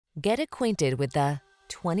Get acquainted with the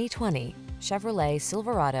 2020 Chevrolet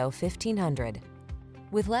Silverado 1500.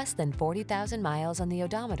 With less than 40,000 miles on the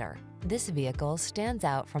odometer, this vehicle stands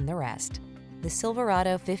out from the rest. The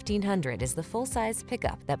Silverado 1500 is the full-size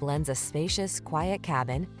pickup that blends a spacious, quiet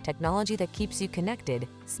cabin, technology that keeps you connected,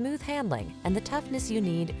 smooth handling, and the toughness you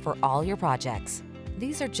need for all your projects.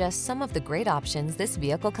 These are just some of the great options this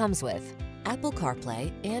vehicle comes with: Apple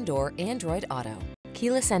CarPlay and/or Android Auto,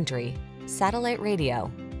 keyless entry, satellite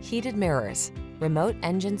radio, heated mirrors, remote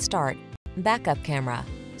engine start, backup camera,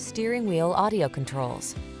 steering wheel audio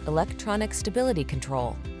controls, electronic stability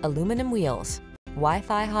control, aluminum wheels,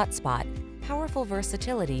 Wi-Fi hotspot. Powerful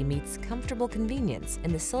versatility meets comfortable convenience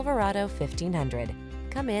in the Silverado 1500.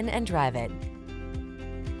 Come in and drive it.